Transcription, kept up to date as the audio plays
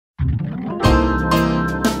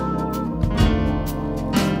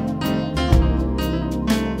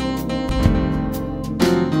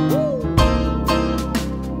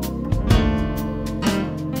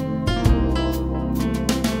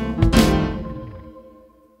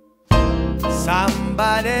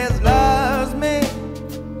Somebody loves me.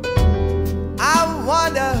 I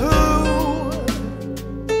wonder who.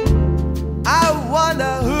 I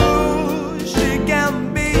wonder who she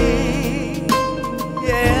can be.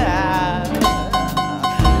 Yeah.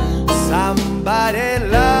 Somebody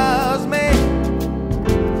loves me.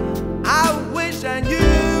 I wish I knew.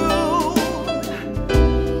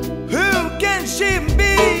 Who can she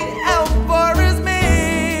be? And for is me.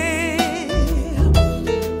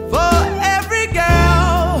 For every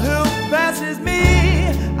girl who passes me,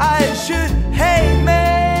 I should hate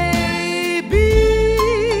maybe.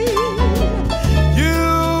 You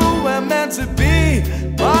were meant to be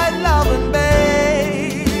my loving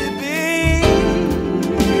baby.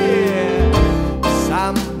 Yeah.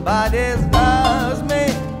 Somebody loves me.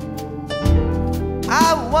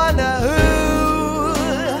 I wonder who.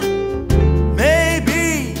 Maybe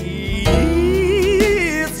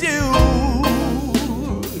it's you.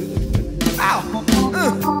 Ow.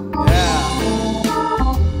 Yeah.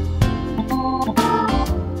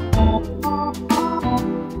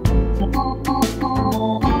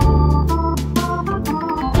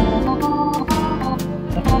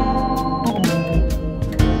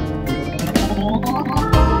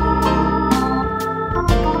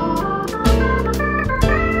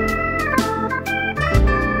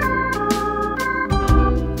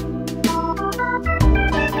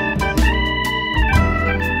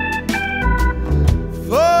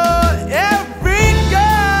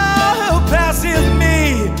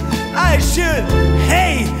 Should,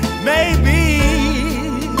 hey, maybe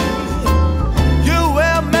you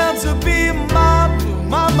were meant to be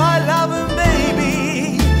my loving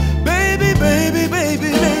baby, baby, baby,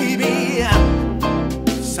 baby, baby.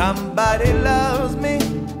 Somebody loves me.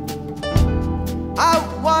 I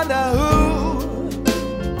wonder who.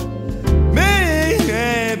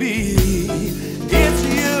 Maybe it's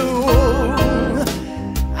you.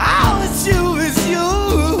 Oh, it's you, it's you.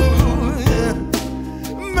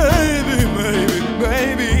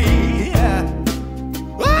 Baby, yeah.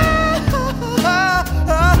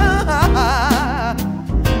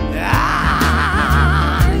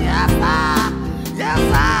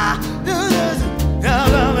 Yes,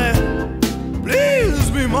 love me. Please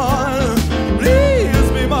be mine. Please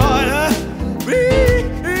be mine. Please.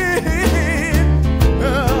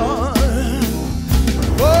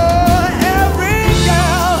 For every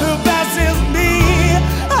girl who passes me,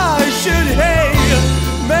 I should hate.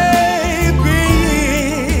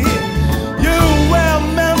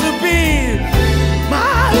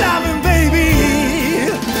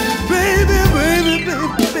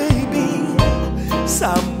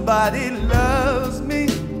 Somebody loves me.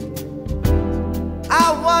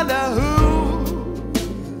 I wonder who.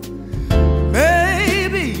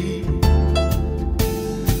 Maybe,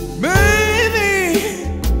 maybe,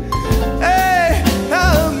 hey,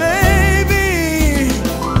 maybe,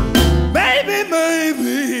 maybe,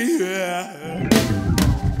 maybe, yeah.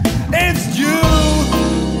 It's you,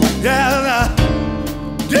 yeah,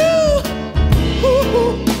 you,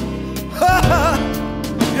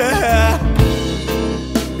 yeah.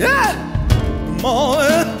 Yeah, come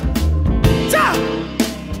on, stop.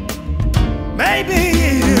 Maybe.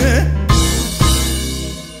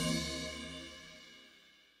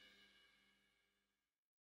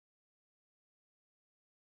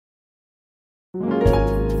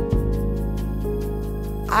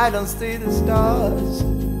 I don't see the stars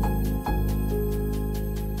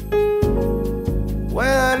when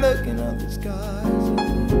I'm looking at the skies.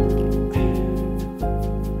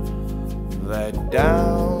 That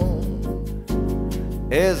down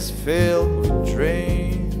is filled with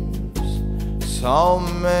dreams, so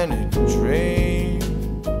many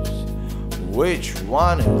dreams. Which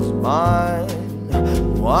one is mine?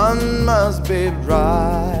 One must be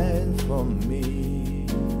right for me.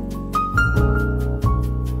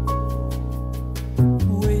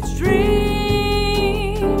 Which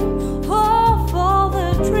dream of all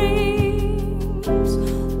the dreams?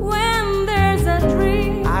 When there's a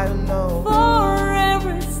dream, I don't know. For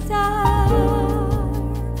every star,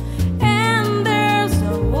 and there's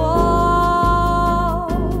a wall,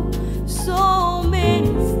 so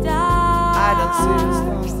many stars. I don't see the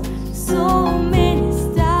stars. So many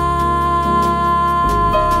stars.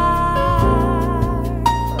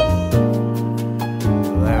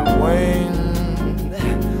 The wind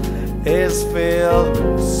is filled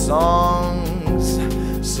with songs,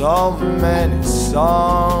 so many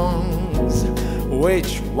songs.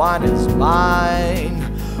 Which one is mine?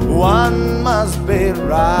 One must be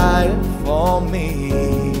right for me.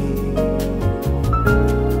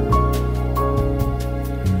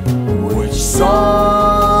 Which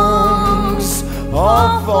songs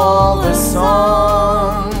of all the songs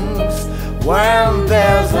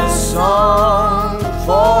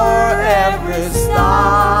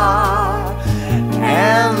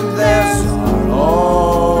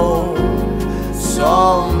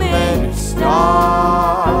so many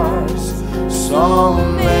stars, so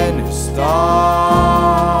many stars.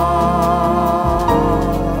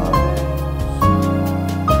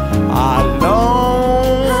 Alone,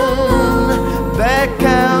 there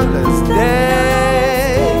countless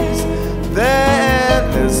days, there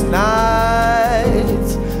endless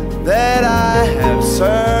nights that I have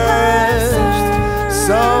searched.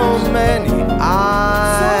 So many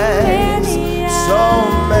eyes, so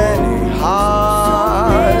many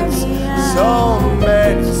hearts, so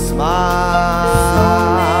many smiles.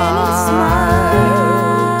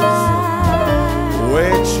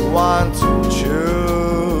 Which one to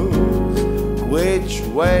choose? Which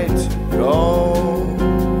way to go?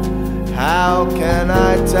 How can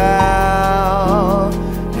I tell?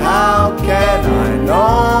 How can I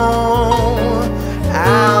know?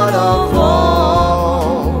 Out of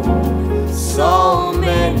all, so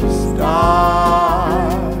many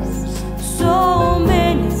stars, So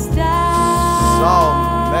many stars.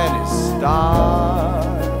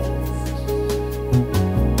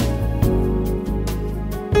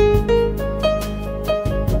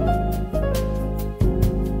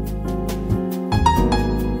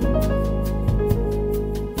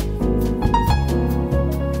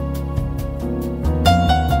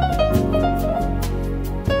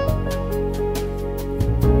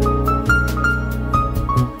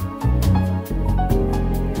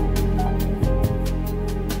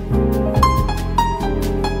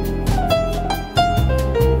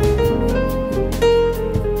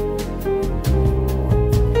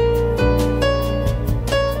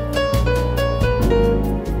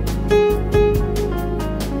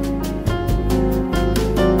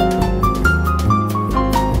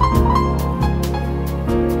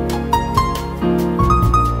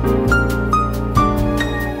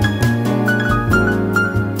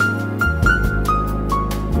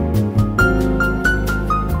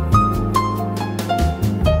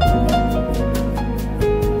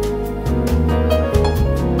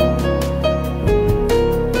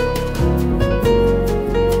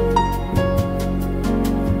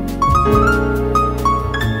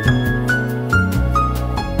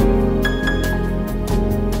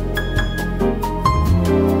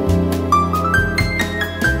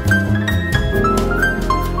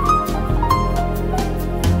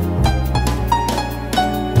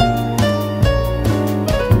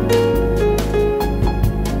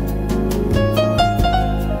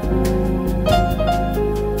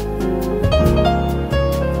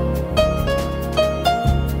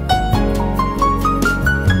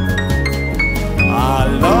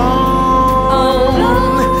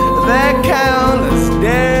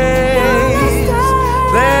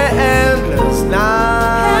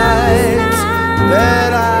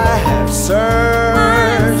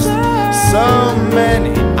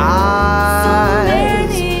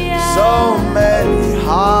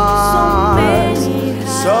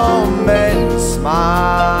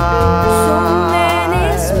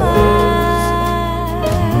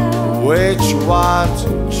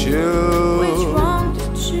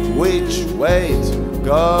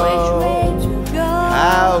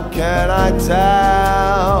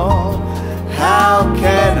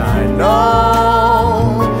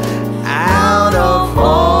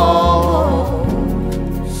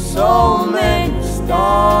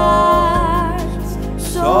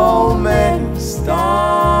 so many stars.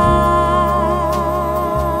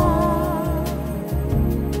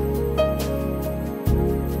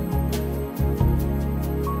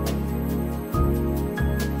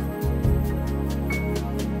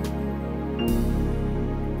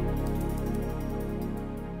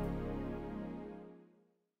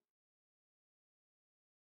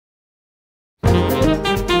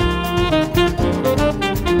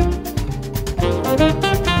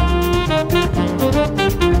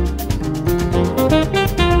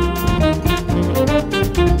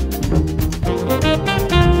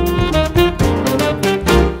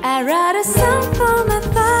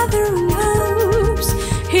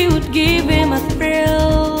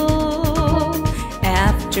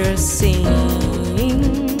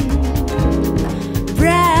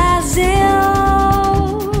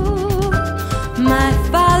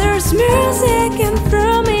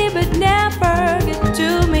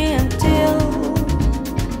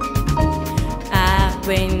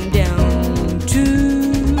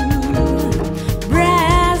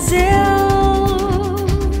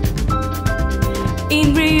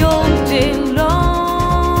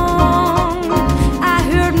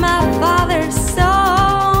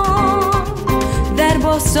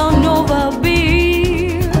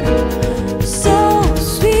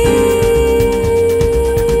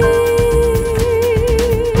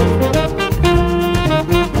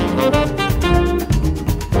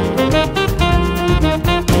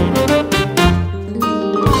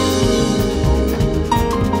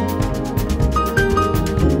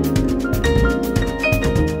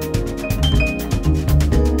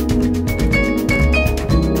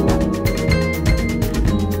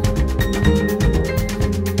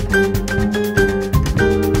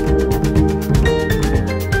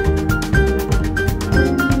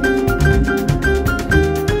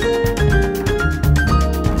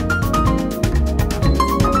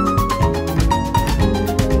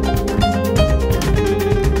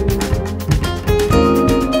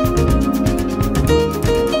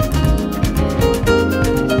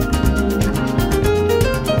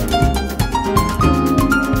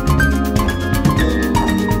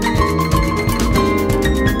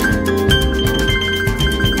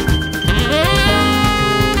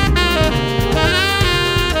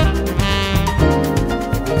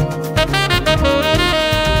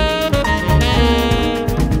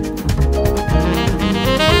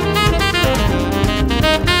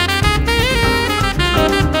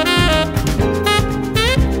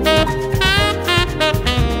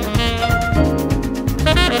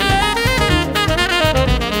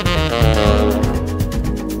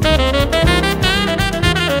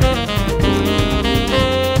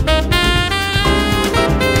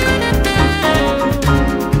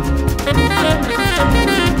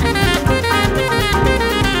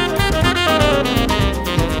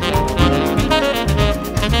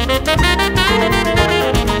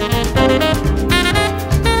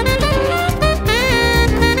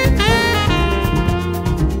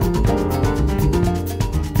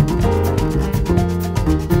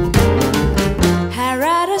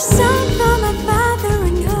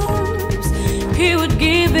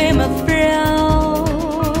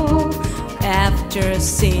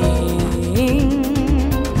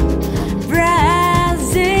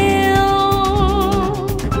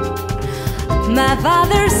 My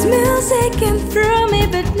father's music came through me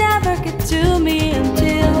but never got to me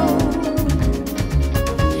until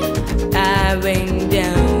I went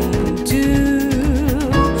down to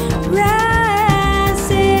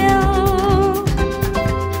Brazil.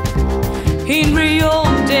 In Rio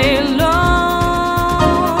de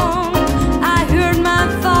long I heard my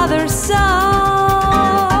father's song,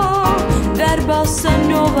 that bossa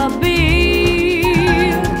nova beat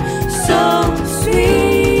so sweet.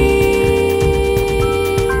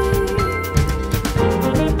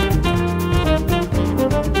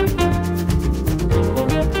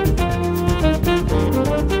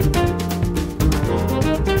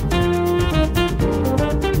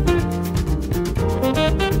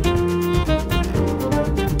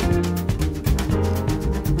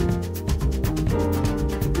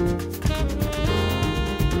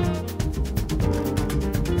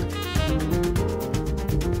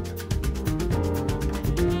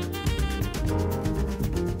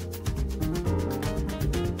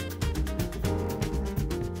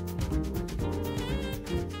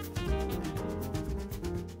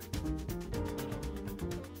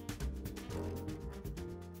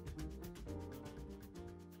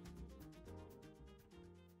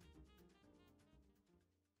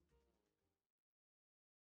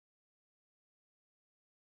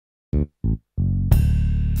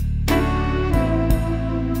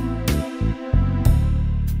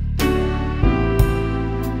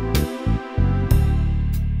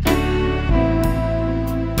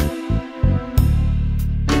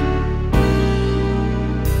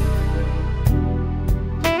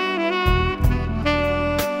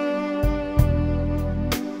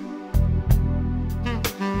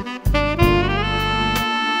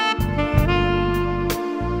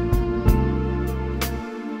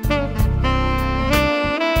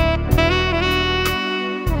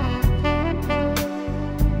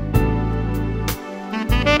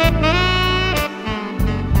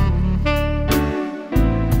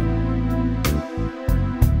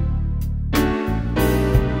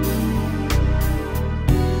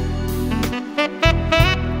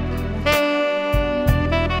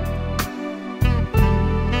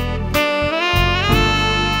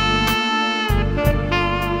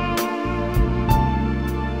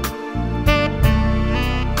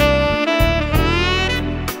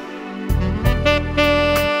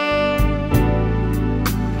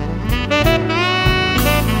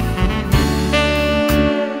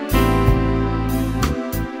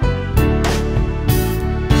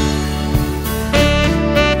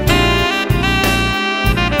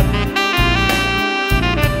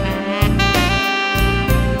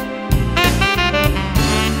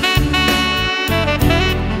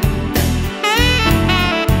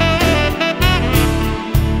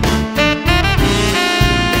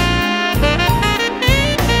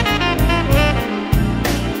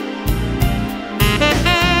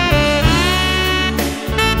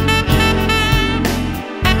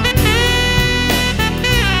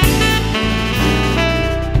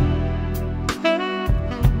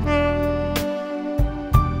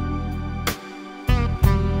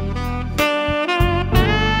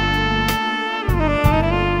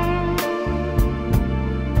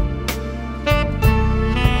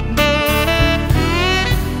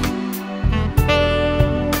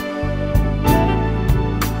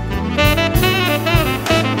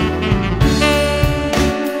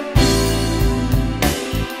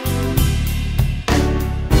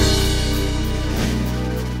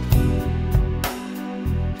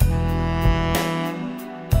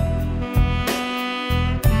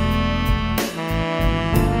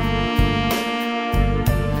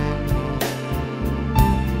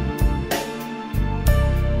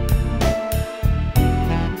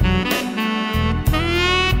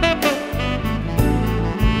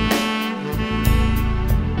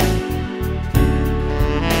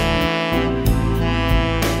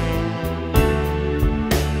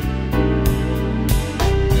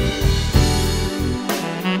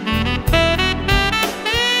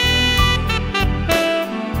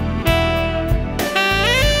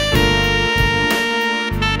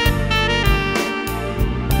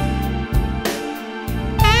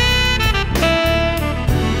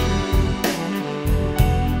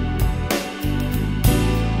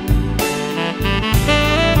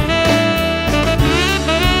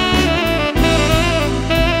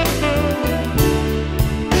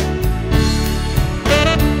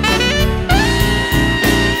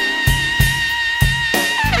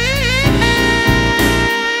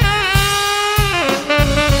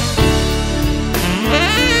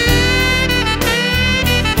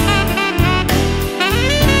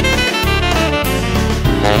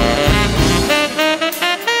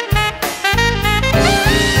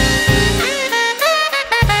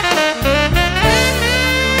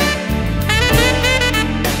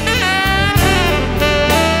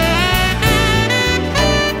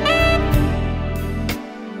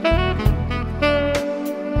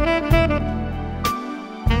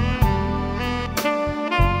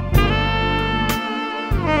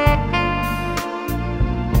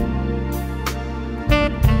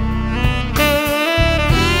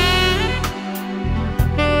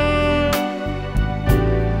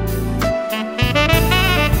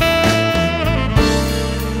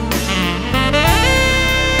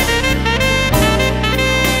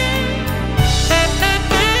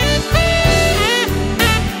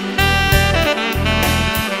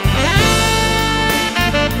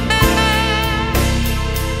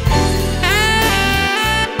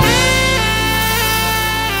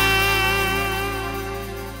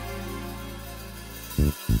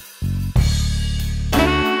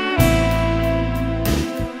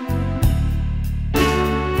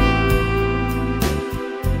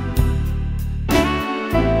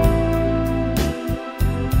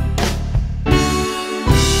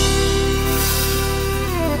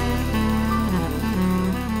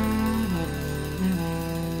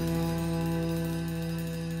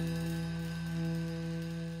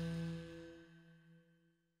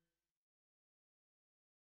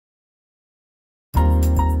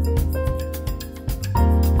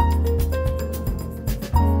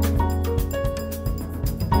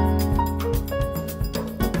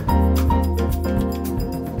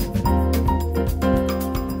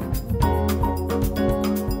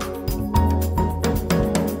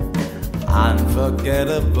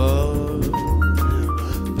 Unforgettable,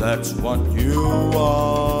 that's what you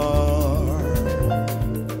are.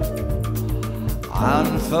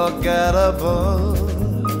 Unforgettable,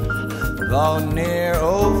 though near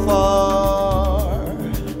or far.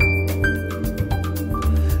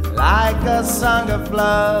 Like a song of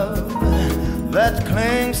love that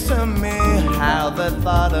clings to me, how the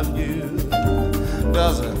thought of you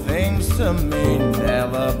does things to me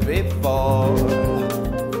never before.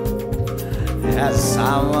 Has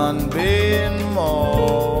someone been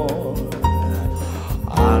more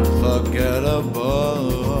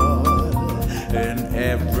unforgettable in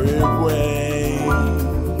every way,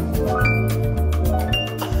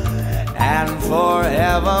 and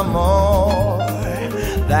forevermore,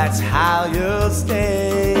 that's how you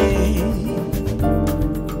stay.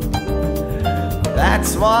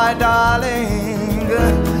 That's why, darling,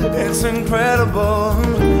 it's incredible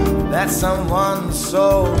that someone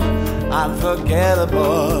so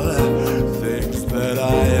unforgettable thinks that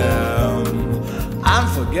I am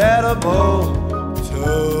unforgettable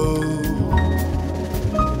too.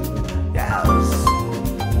 Yes.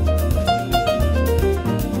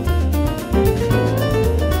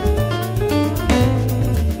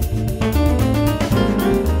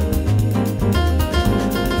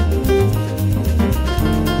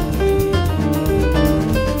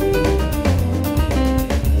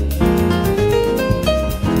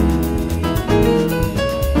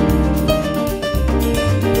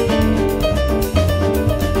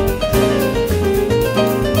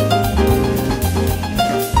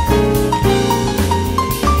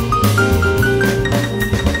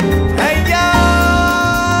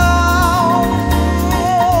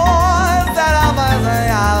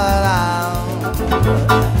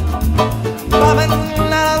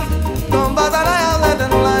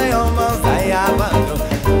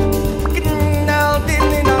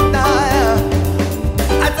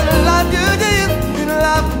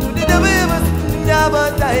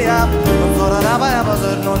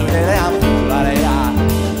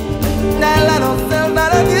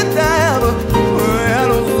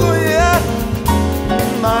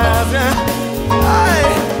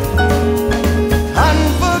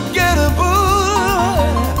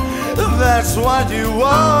 That's what you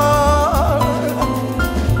are.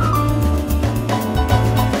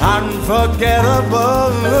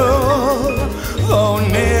 Unforgettable, though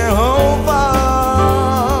near or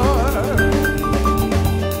far.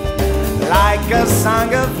 Like a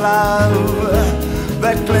song of love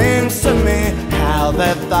that clings to me, how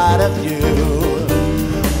the thought of you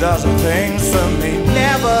does things to me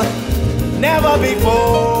never, never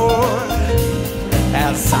before.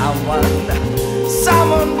 Has someone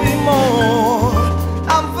be more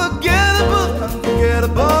unforgettable,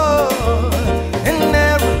 unforgettable in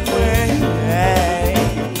every way,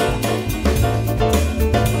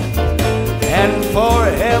 and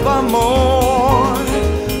forevermore,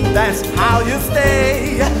 that's how you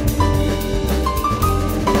stay.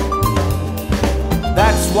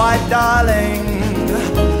 That's why, darling,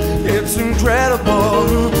 it's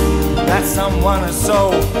incredible that someone is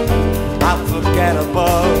so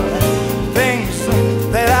unforgettable. Things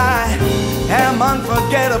that I am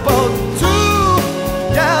unforgettable too.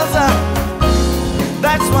 Yes,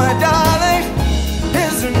 that's why, darling,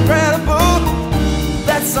 it's incredible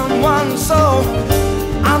that someone so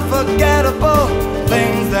unforgettable.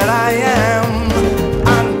 Things that I am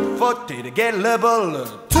unforgettable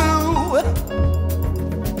too.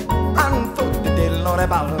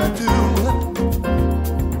 Unforgettable too.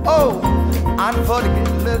 Oh,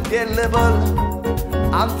 unforgettable,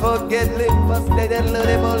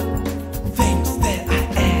 unforgettable things that I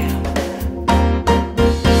am.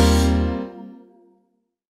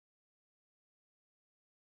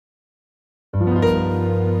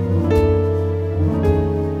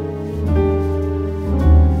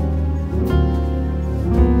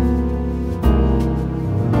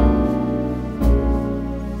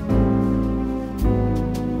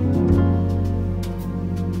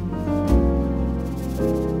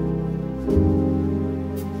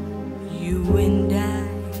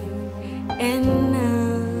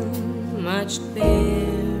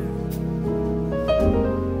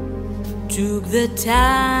 took the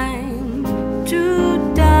time to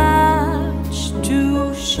touch,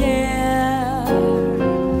 to share.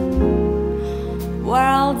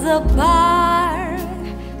 Worlds apart,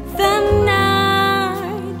 the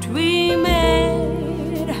night we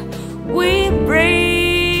made, we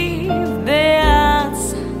braved the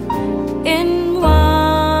odds in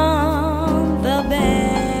Wonderland.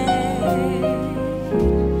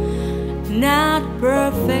 Not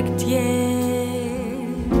perfect yet,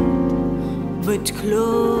 but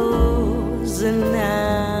close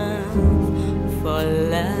enough for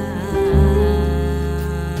love.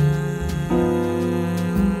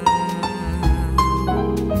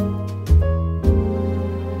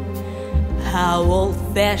 How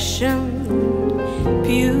old-fashioned,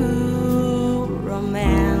 pure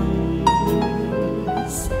romance.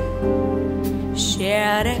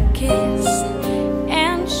 Share a kiss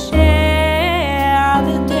and share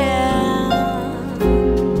the dance.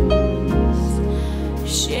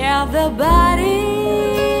 Share the body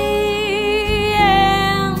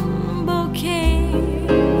and bouquet.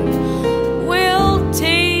 We'll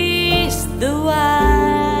taste the wine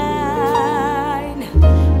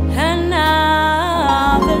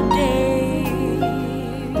another day,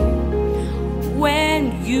 when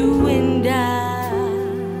you and I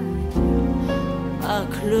are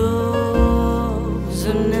close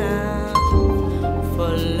enough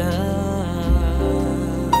for love.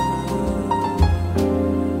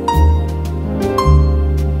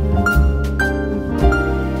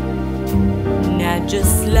 Not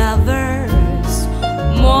just lovers,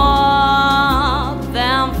 more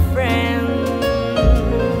than friends.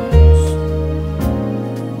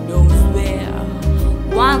 Knows where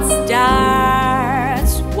one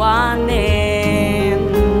starts, one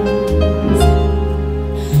ends.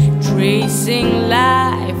 Tracing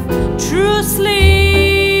life through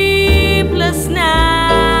sleepless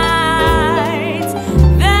nights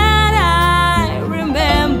that I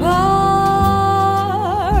remember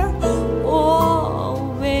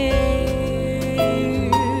always,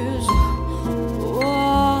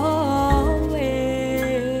 always.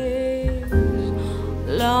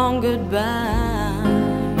 Long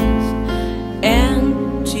goodbyes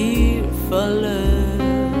and tearful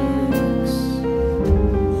looks.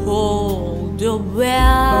 Hold the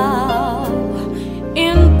well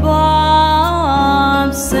in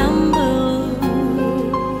poems and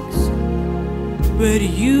books, but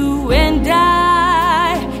you and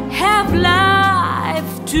I have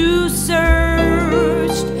life to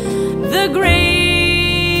search, the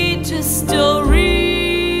greatest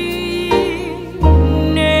story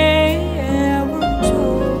never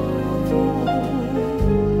told.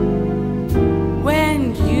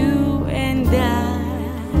 When you and I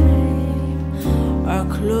are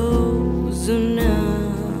close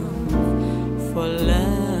enough for love.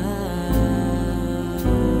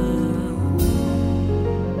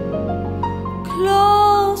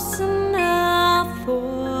 Close enough for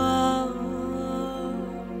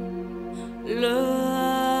love.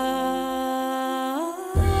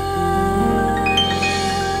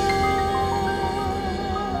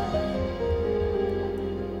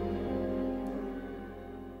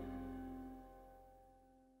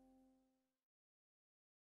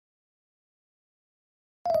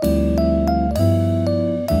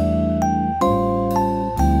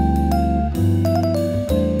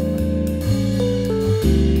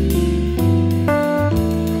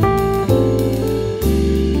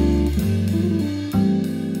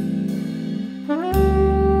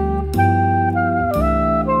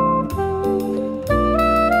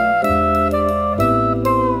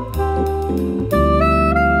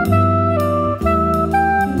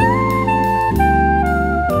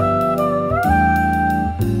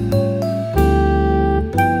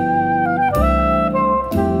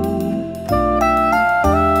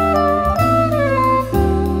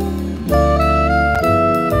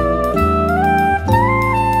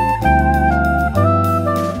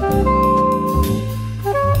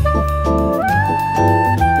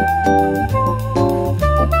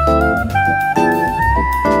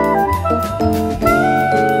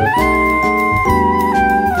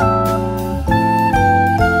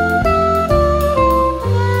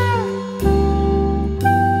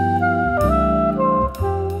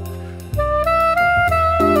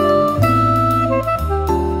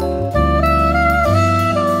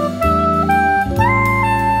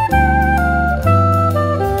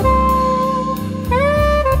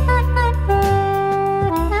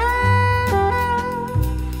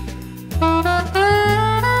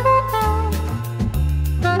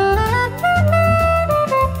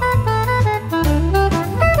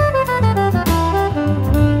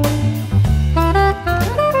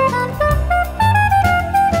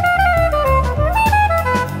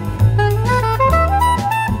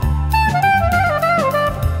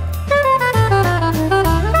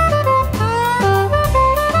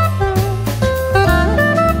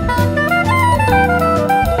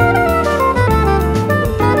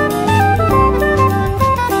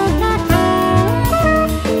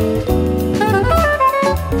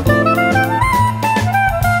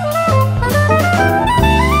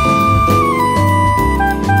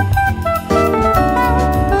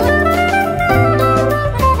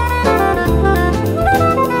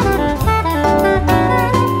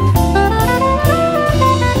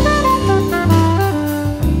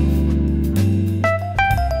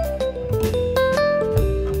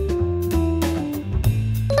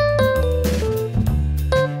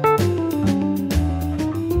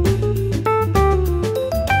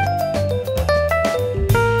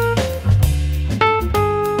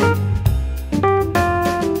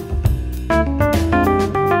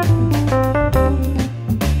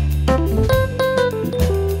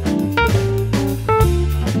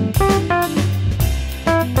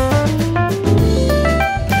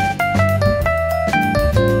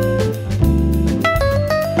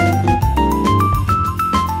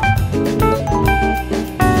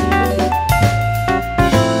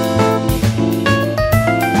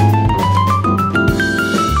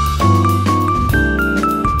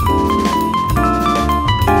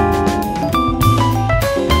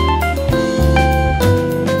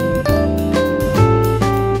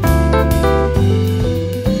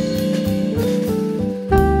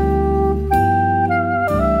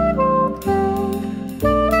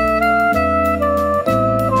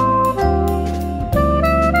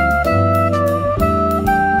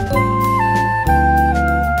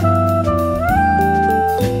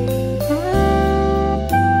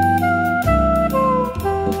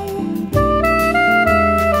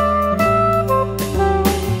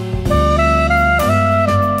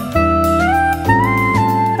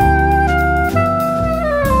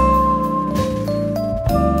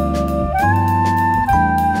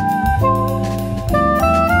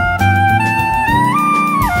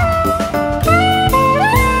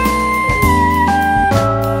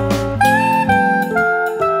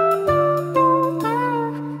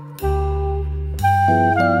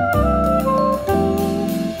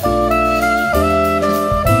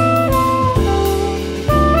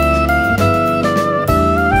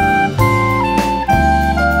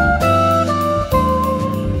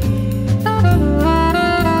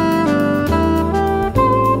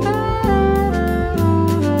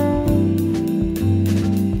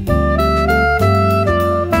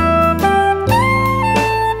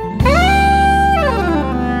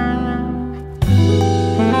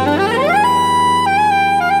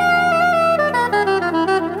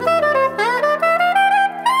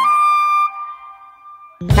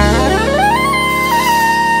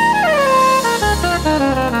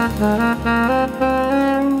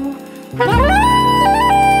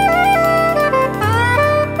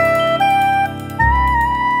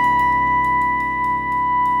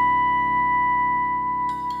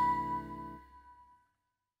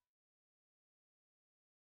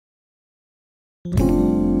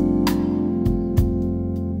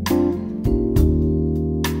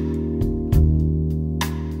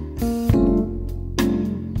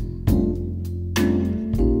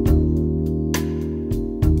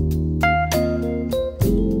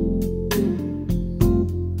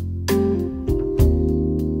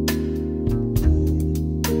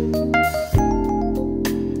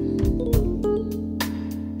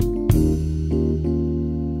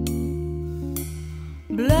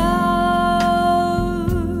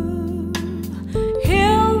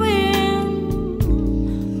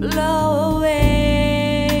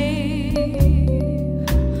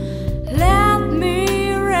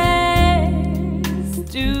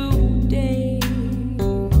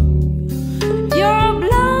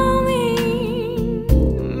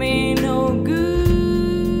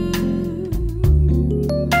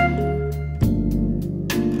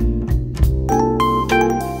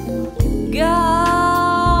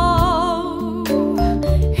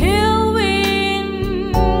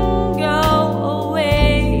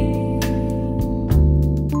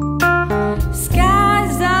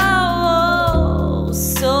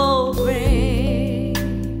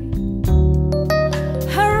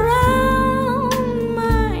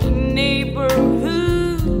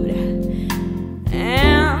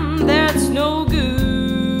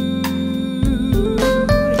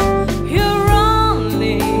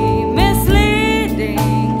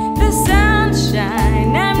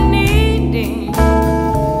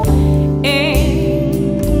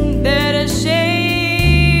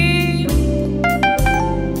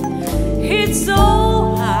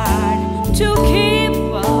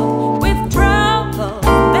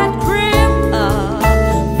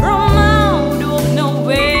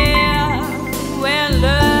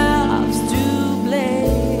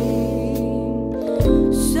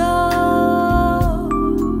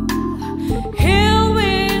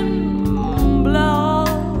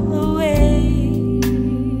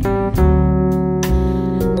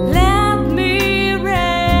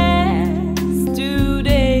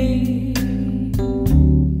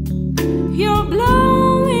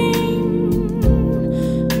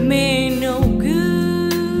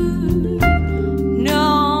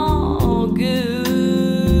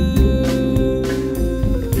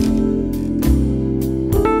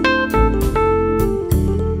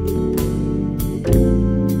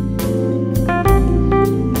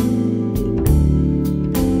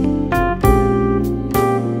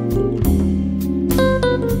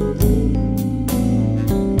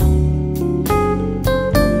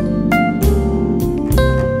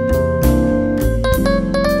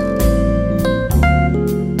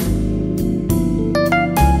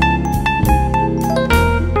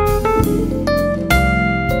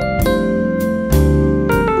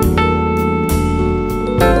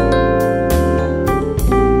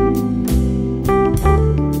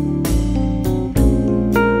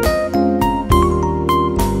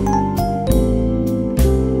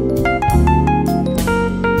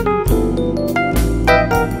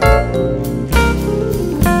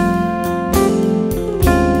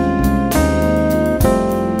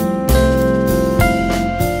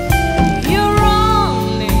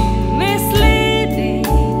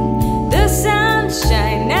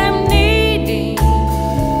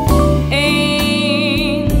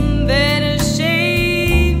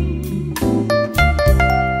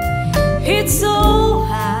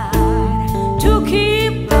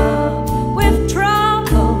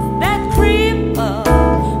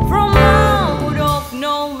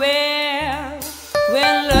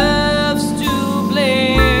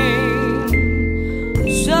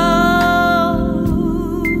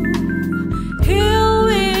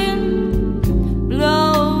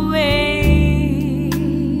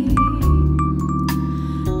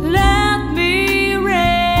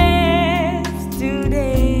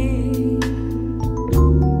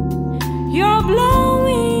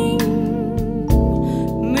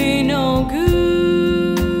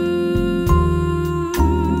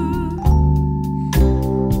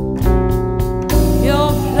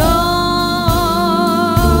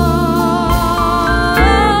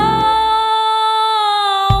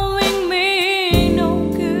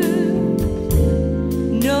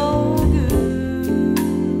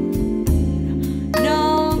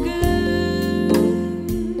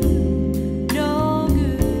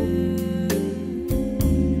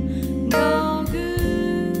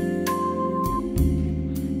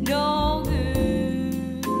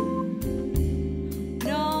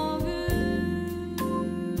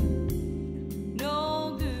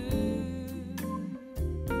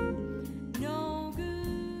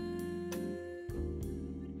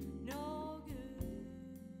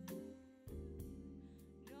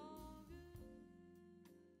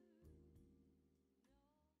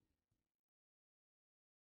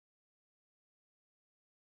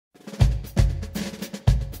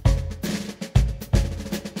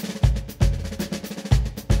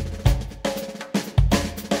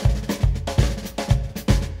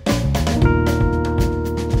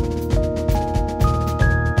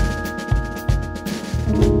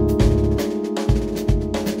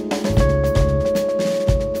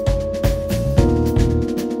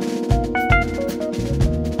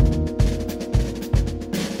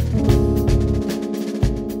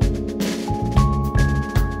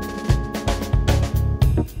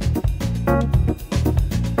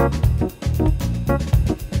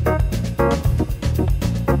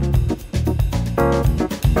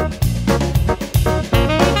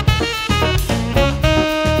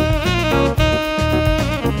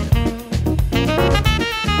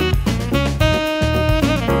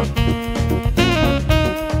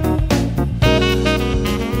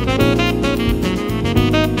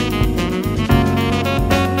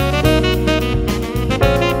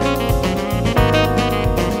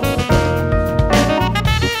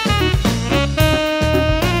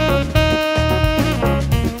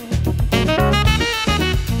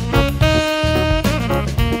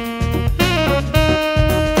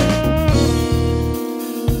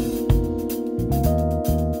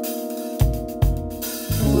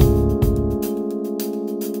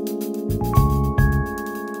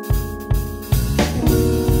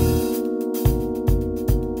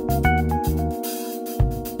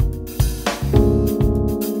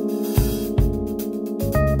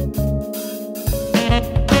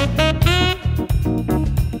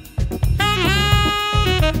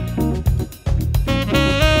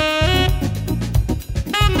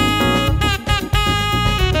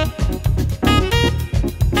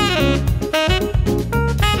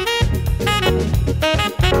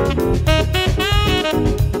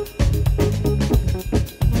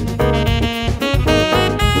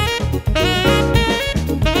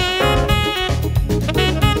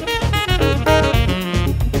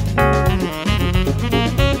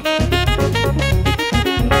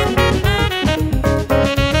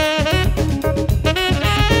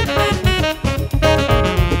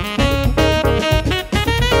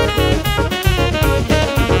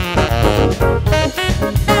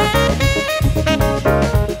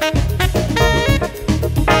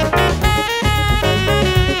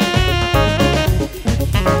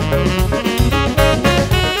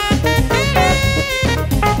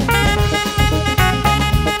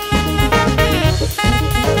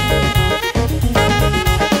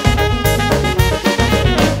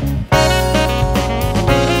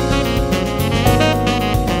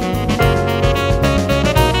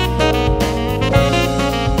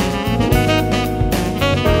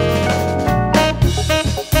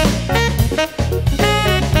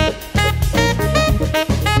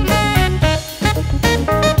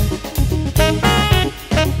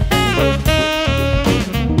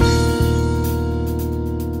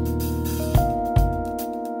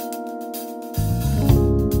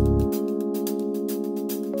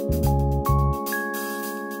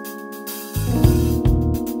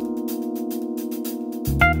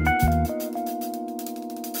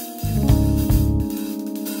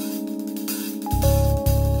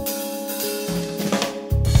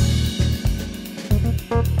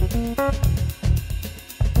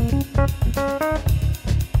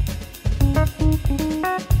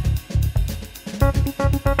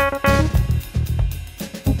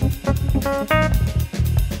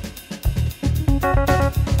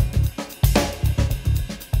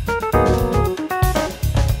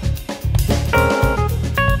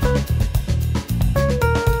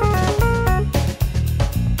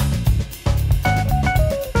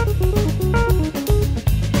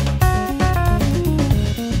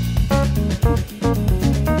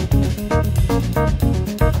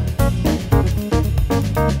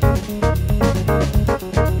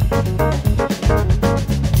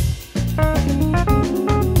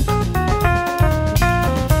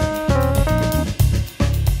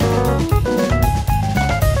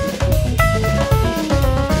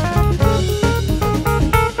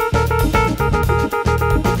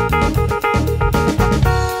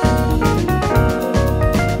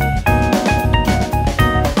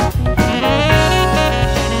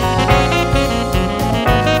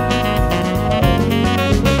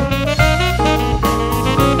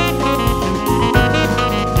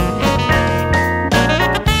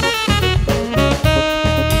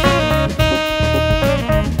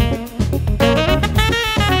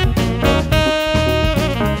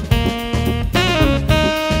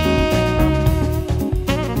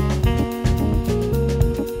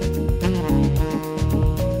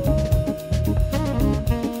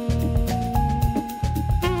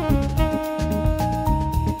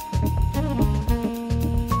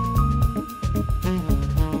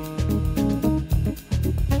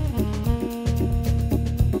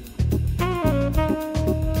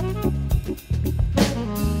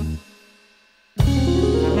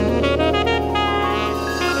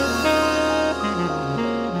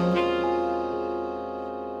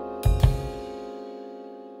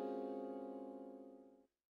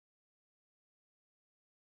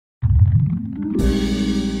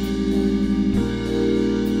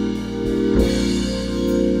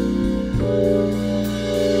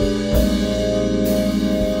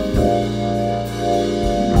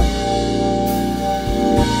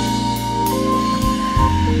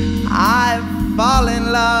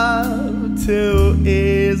 too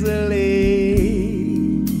easily.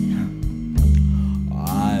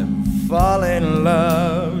 I fall in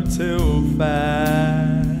love too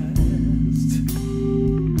fast.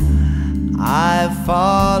 I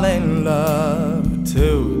fall in love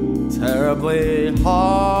too terribly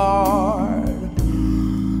hard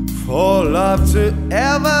for love to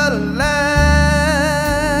ever last.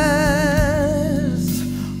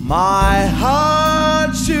 My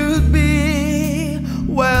heart should be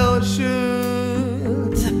well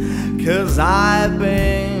should, 'cause I've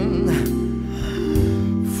been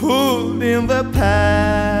fooled in the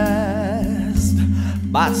past,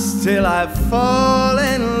 but still I fall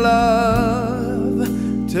in love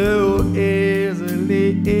too easily.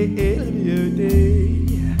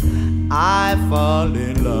 I fall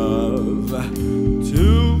in love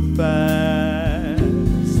too fast.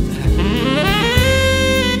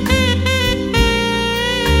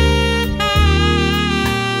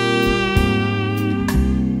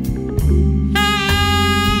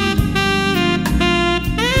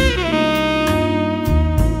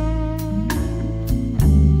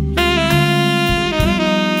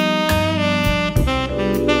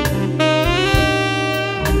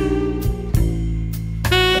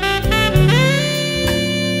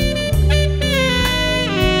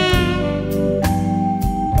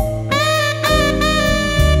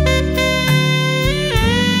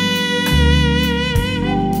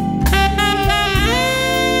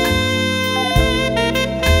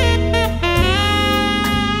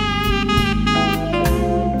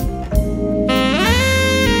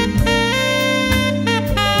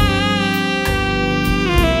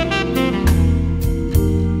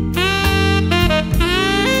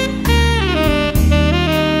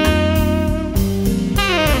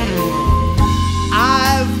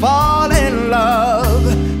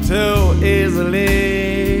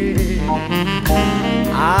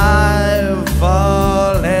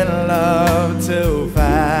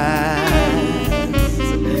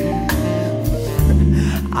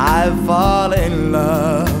 Fall in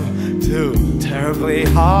love too terribly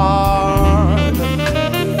hard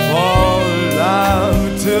for love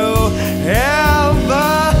to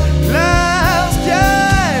ever last.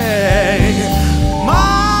 Yeah.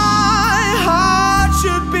 My heart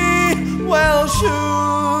should be well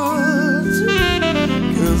should,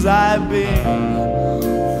 'cause I've been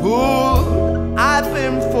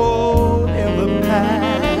fooled in the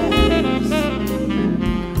past,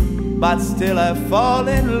 but still I fall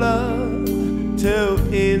in love too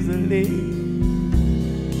easily.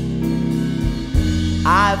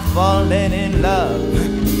 I've fallen in love.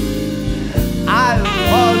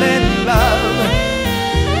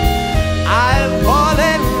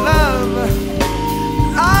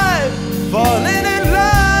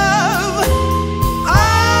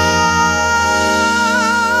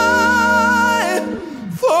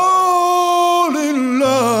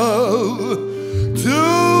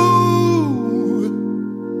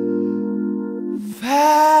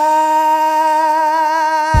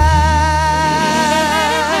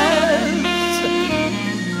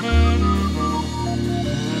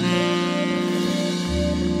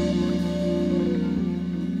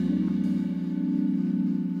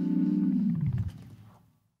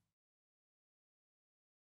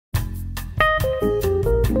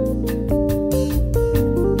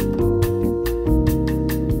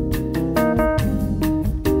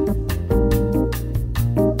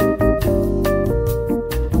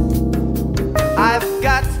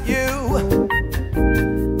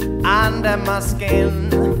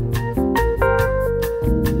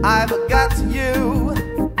 I've got you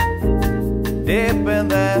deep in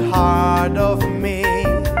the heart of me.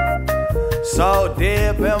 So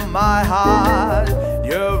deep in my heart,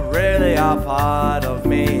 you really are part of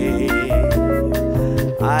me.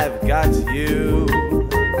 I've got you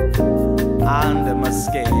under my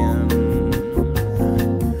skin,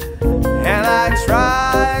 and I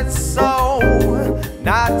tried so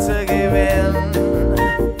not to give in.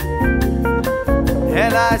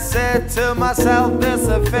 And I said to myself, this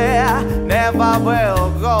affair never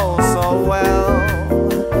will go so well.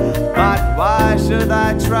 But why should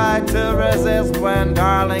I try to resist when,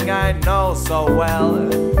 darling, I know so well?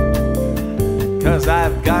 'Cause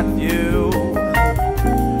I've got you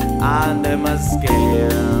under my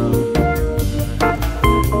skin.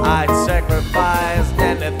 I'd sacrifice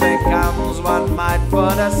anything comes what might for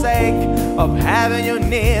the sake of having you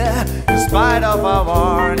near, in spite of a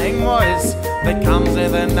warning voice that comes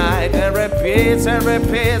in the night and repeats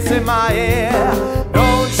in my ear.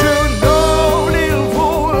 Don't you know, little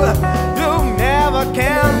fool, you never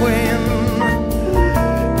can win.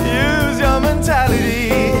 Use your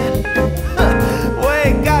mentality,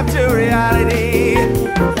 wake up to reality.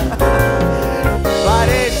 But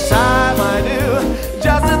each time I do,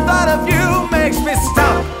 just the thought of you makes me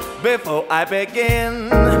stop before I begin.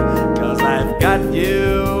 'Cause I've got you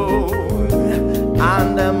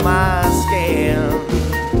under my skin.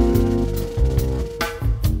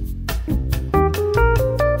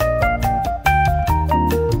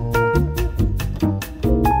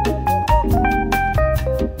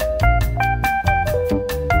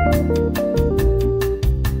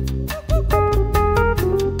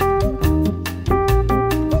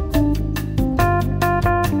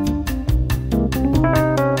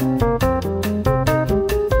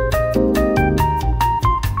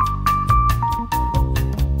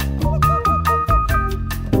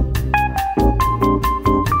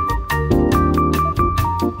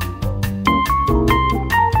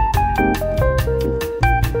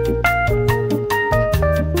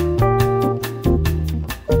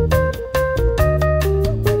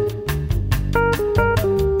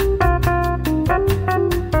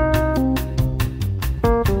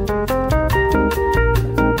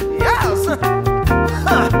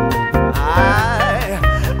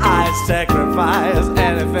 Sacrifice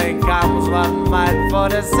anything comes what might for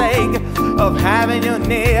the sake of having you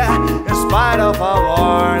near, in spite of a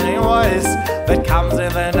warning voice that comes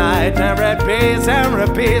in the night and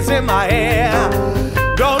repeats in my ear.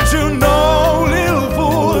 Don't you know, little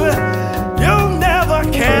fool, you never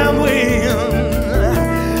can win.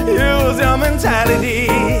 Use your mentality,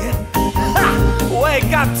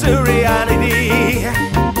 wake up to reality.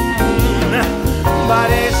 But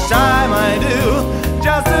each time I do,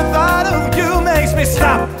 just the thought of you makes me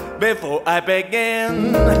stop before I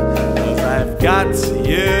begin. 'Cause I've got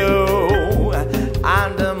you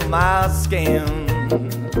under my skin.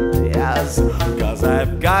 Yes, 'cause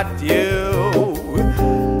I've got you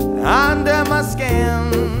under my skin.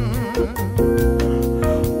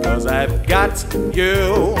 'Cause I've got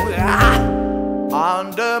you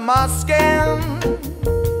under my skin.